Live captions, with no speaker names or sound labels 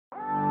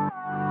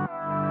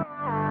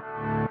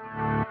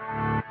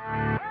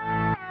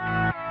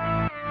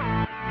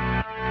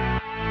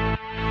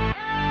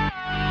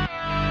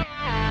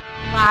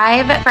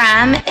Live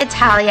from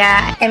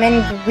Italia. I'm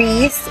in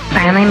Greece.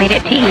 Finally made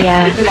it to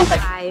India.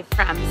 Live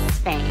from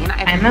Spain.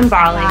 I'm in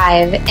Bali.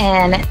 Live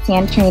in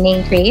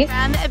Santorini, Greece.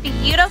 From a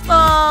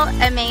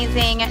beautiful,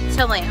 amazing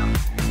Tulum.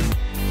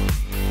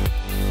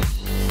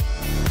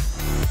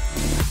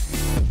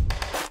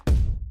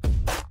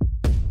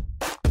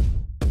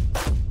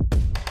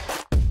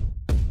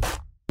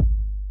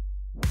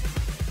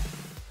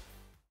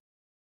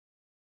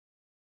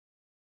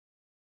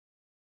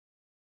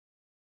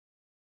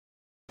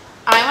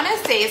 I want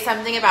to say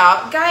something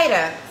about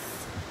guidance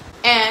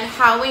and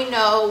how we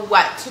know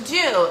what to do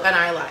in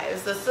our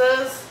lives. This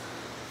is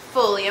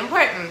fully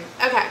important.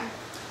 Okay.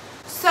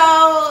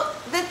 So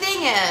the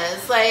thing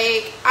is,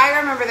 like, I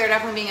remember there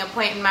definitely being a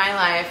point in my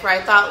life where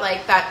I thought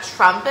like that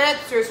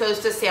trumpets were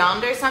supposed to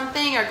sound or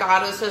something, or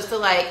God was supposed to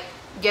like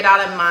get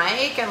out a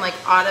mic and like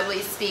audibly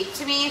speak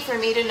to me for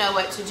me to know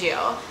what to do.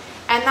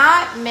 And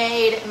that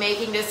made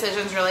making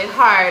decisions really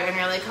hard and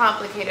really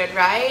complicated,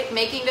 right?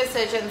 Making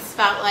decisions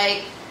felt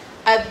like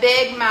a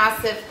big,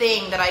 massive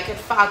thing that I could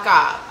fuck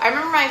up. I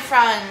remember my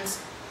friend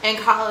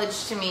in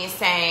college to me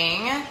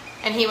saying,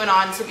 and he went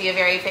on to be a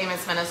very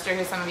famous minister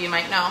who some of you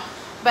might know,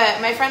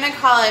 but my friend in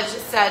college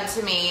said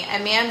to me,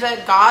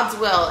 Amanda, God's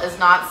will is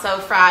not so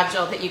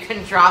fragile that you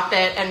can drop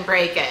it and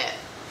break it.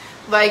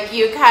 Like,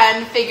 you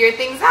can figure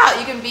things out.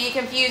 You can be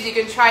confused. You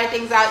can try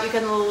things out. You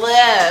can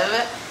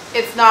live.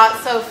 It's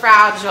not so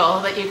fragile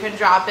that you can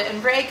drop it and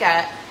break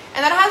it.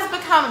 And that has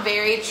become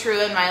very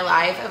true in my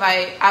life as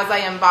I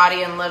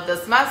embody and live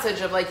this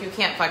message of like, you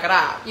can't fuck it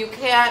up. You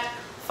can't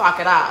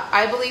fuck it up.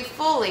 I believe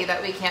fully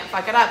that we can't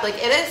fuck it up.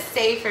 Like, it is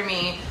safe for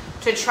me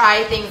to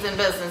try things in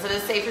business. It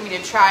is safe for me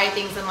to try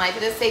things in life.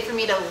 It is safe for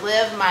me to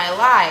live my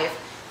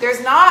life.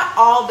 There's not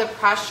all the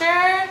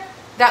pressure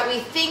that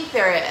we think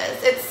there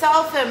is. It's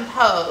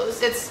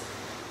self-imposed. It's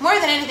more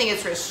than anything,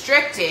 it's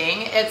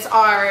restricting. It's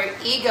our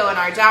ego and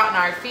our doubt and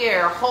our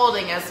fear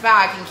holding us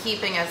back and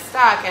keeping us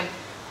stuck and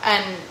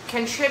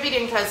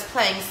contributing to us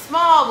playing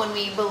small when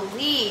we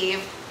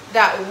believe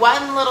that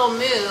one little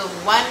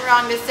move, one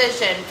wrong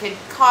decision could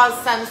cause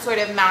some sort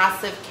of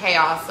massive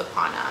chaos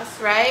upon us,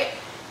 right?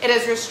 It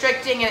is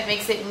restricting, and it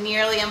makes it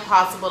nearly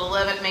impossible to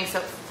live. It makes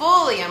it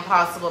fully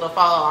impossible to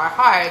follow our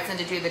hearts and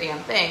to do the damn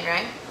thing,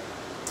 right?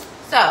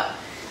 So,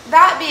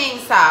 that being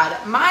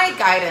said, my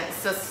guidance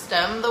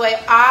system, the way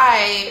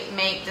I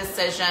make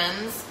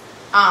decisions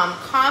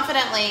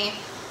confidently,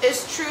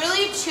 is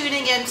truly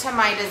tuning into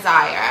my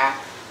desire.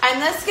 And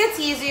this gets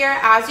easier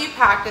as you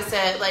practice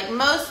it. Like,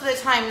 most of the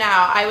time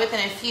now, I within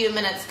a few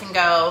minutes can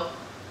go,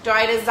 do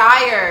I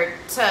desire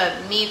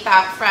to meet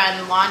that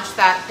friend, launch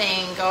that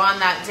thing, go on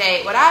that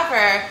date,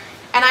 whatever.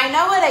 And I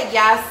know what a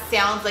yes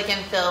sounds like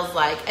and feels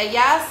like. A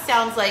yes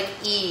sounds like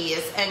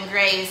ease and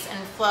grace and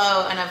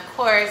flow and of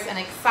course and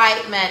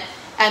excitement,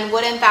 and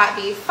wouldn't that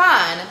be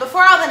fun?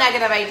 Before all the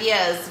negative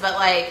ideas, but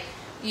like,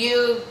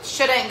 you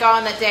shouldn't go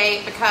on the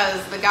date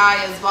because the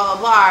guy is blah, blah,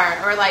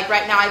 blah. Or like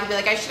right now I could be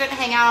like, I shouldn't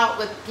hang out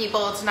with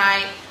people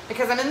tonight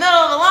because I'm in the middle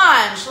of a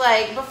lunch.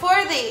 Like,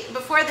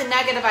 before the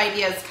negative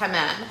ideas come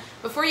in,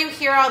 before you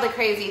hear all the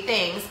crazy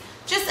things,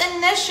 just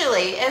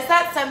initially, is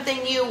that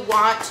something you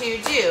want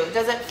to do?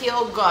 Does it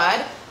feel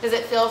good? Does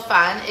it feel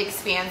fun,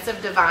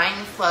 expansive,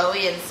 divine,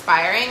 flowy,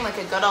 inspiring, like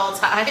a good old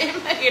time?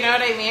 You know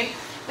what I mean?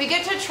 We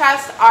get to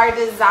trust our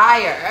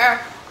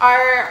desire,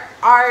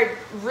 our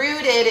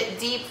rooted,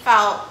 deep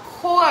felt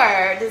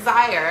core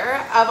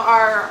desire of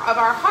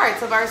our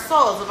hearts, of our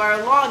souls, of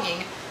our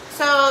longing.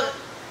 So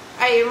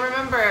I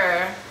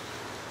remember,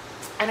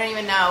 I don't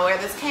even know where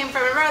this came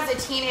from. I remember as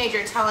a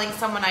teenager telling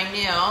someone I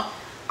knew,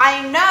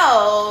 I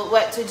know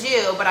what to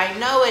do, but I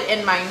know it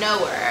in my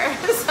knower.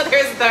 So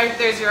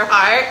there's your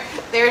heart,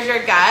 there's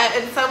your gut,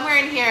 and somewhere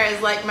in here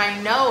is like my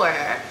knower,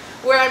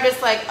 where I'm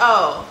just like,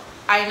 oh,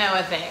 I know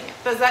a thing.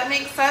 Does that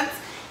make sense?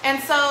 And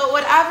so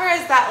whatever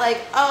is that, like,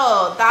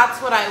 oh,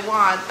 that's what I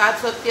want,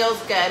 that's what feels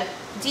good,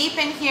 deep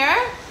in here,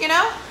 you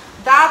know,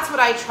 that's what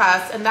I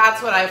trust and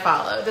that's what I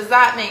follow. Does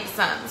that make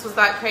sense? Was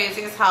that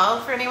crazy as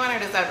hell for anyone, or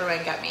does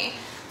everyone get me?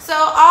 So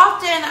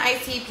often I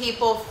see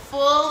people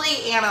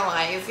fully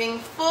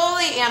analyzing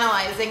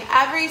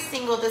every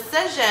single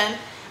decision,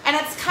 and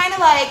it's kind of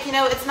like, you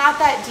know, it's not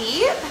that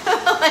deep.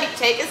 Like,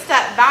 take a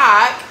step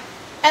back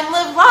and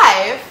live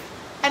life.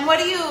 And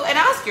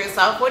ask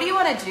yourself, what do you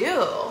want to do?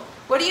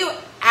 What do you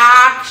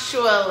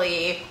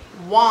actually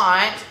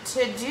want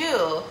to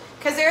do?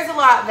 Because there's a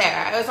lot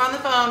there. I was on the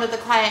phone with a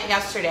client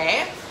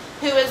yesterday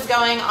who was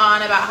going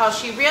on about how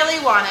she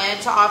really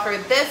wanted to offer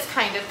this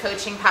kind of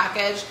coaching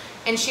package,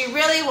 and she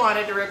really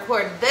wanted to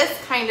record this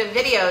kind of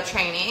video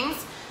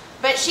trainings,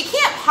 but she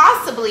can't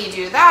possibly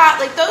do that.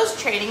 Like, those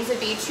trainings would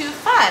be too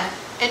fun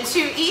and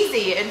too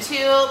easy and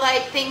too,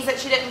 like, things that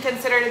she didn't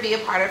consider to be a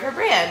part of her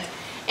brand.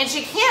 And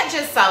she can't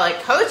just sell a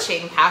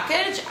coaching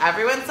package.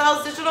 Everyone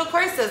sells digital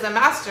courses and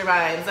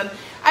masterminds. And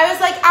I was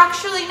like,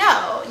 actually,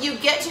 no. You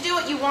get to do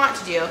what you want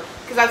to do,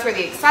 because that's where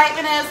the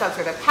excitement is, that's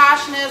where the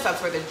passion is,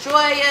 that's where the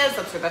joy is,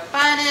 that's where the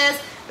fun is,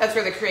 that's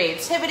where the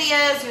creativity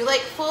is. You like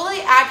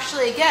fully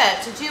actually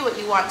get to do what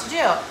you want to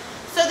do.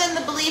 So then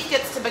the belief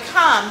gets to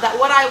become that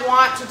what I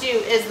want to do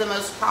is the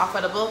most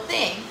profitable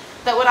thing,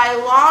 that what I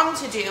long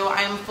to do,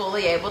 I'm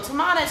fully able to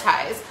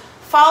monetize.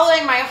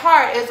 Following my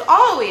heart is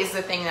always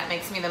the thing that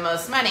makes me the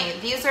most money.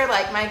 These are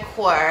like my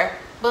core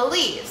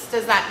beliefs.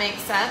 Does that make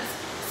sense?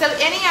 So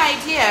any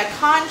idea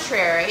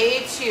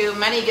contrary to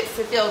money gets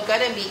to feel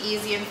good and be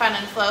easy and fun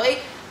and flowy,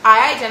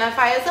 I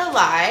identify as a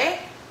lie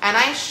and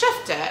I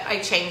shift it. I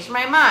change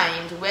my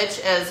mind, which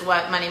is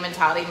what Money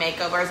Mentality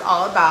Makeover is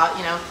all about.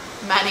 You know,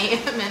 money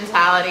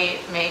mentality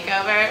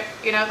makeover.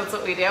 You know, that's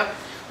what we do.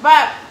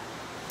 But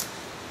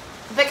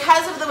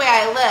because of the way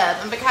I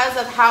live and because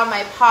of how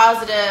my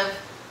positive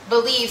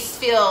beliefs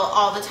feel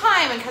all the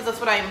time, and because that's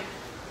what I'm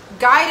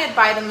guided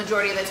by the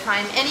majority of the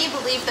time, any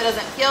belief that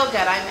doesn't feel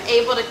good, I'm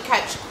able to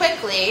catch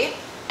quickly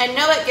and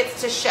know it gets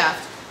to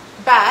shift.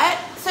 But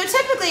so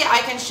typically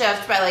I can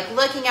shift by like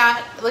looking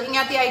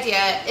at the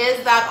idea.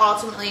 Is that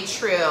ultimately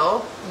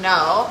true?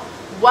 No.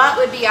 What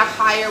would be a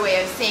higher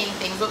way of seeing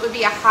things? What would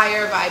be a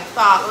higher vibe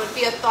thought? What would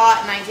be a thought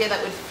and idea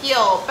that would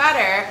feel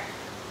better?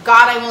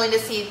 God, I'm willing to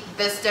see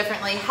this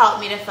differently. Help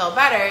me to feel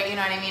better. You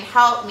know what I mean?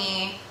 Help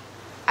me.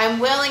 I'm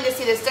willing to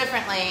see this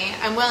differently.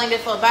 I'm willing to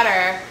feel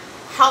better.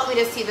 Help me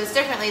to see this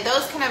differently.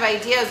 Those kind of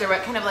ideas are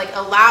what kind of like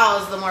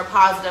allows the more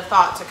positive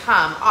thought to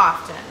come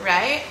often,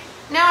 right?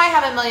 Now I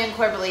have a million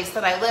core beliefs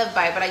that I live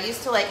by, but I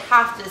used to like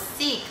have to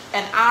seek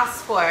and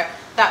ask for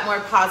that more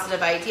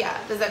positive idea.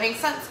 Does that make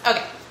sense?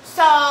 Okay.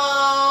 So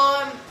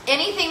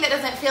anything that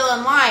doesn't feel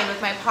in line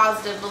with my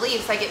positive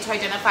beliefs, I get to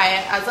identify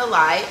it as a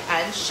lie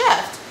and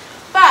shift.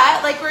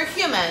 But like we're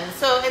human,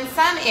 so in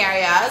some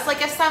areas,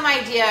 like if some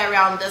idea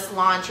around this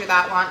launch or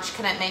that launch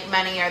couldn't make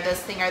money, or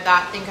this thing or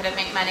that thing couldn't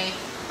make money,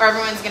 or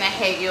everyone's gonna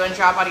hate you and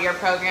drop out of your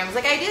programs,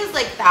 like ideas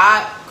like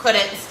that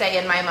couldn't stay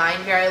in my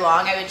mind very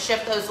long. I would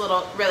shift those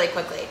really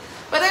quickly.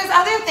 But there's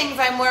other things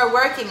I'm more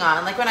working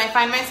on. Like when I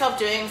find myself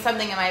doing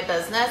something in my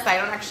business I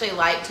don't actually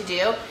like to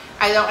do,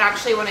 I don't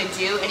actually want to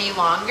do any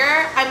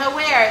longer, I'm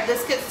aware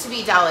this gets to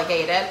be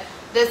delegated.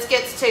 This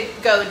gets to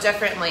go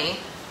differently.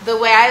 The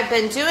way I've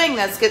been doing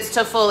this gets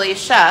to fully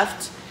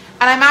shift.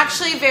 And I'm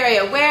actually very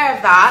aware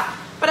of that,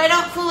 but I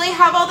don't fully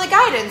have all the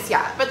guidance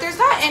yet. But there's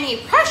not any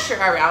pressure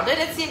around it.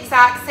 It's the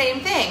exact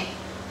same thing.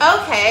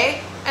 Okay,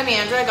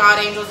 Amanda,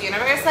 God, angels,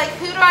 universe, like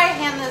who do I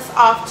hand this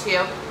off to?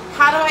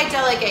 How do I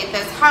delegate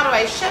this? How do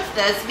I shift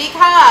this?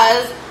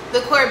 Because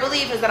the core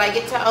belief is that I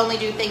get to only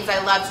do things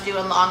I love to do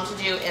and long to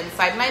do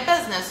inside my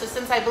business. So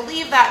since I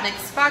believe that and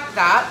expect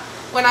that,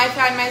 when I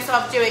find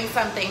myself doing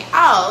something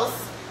else,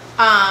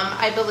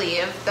 I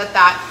believe that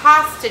that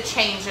has to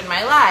change in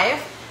my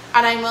life,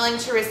 and I'm willing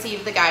to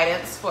receive the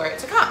guidance for it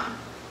to come.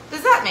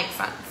 Does that make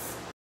sense?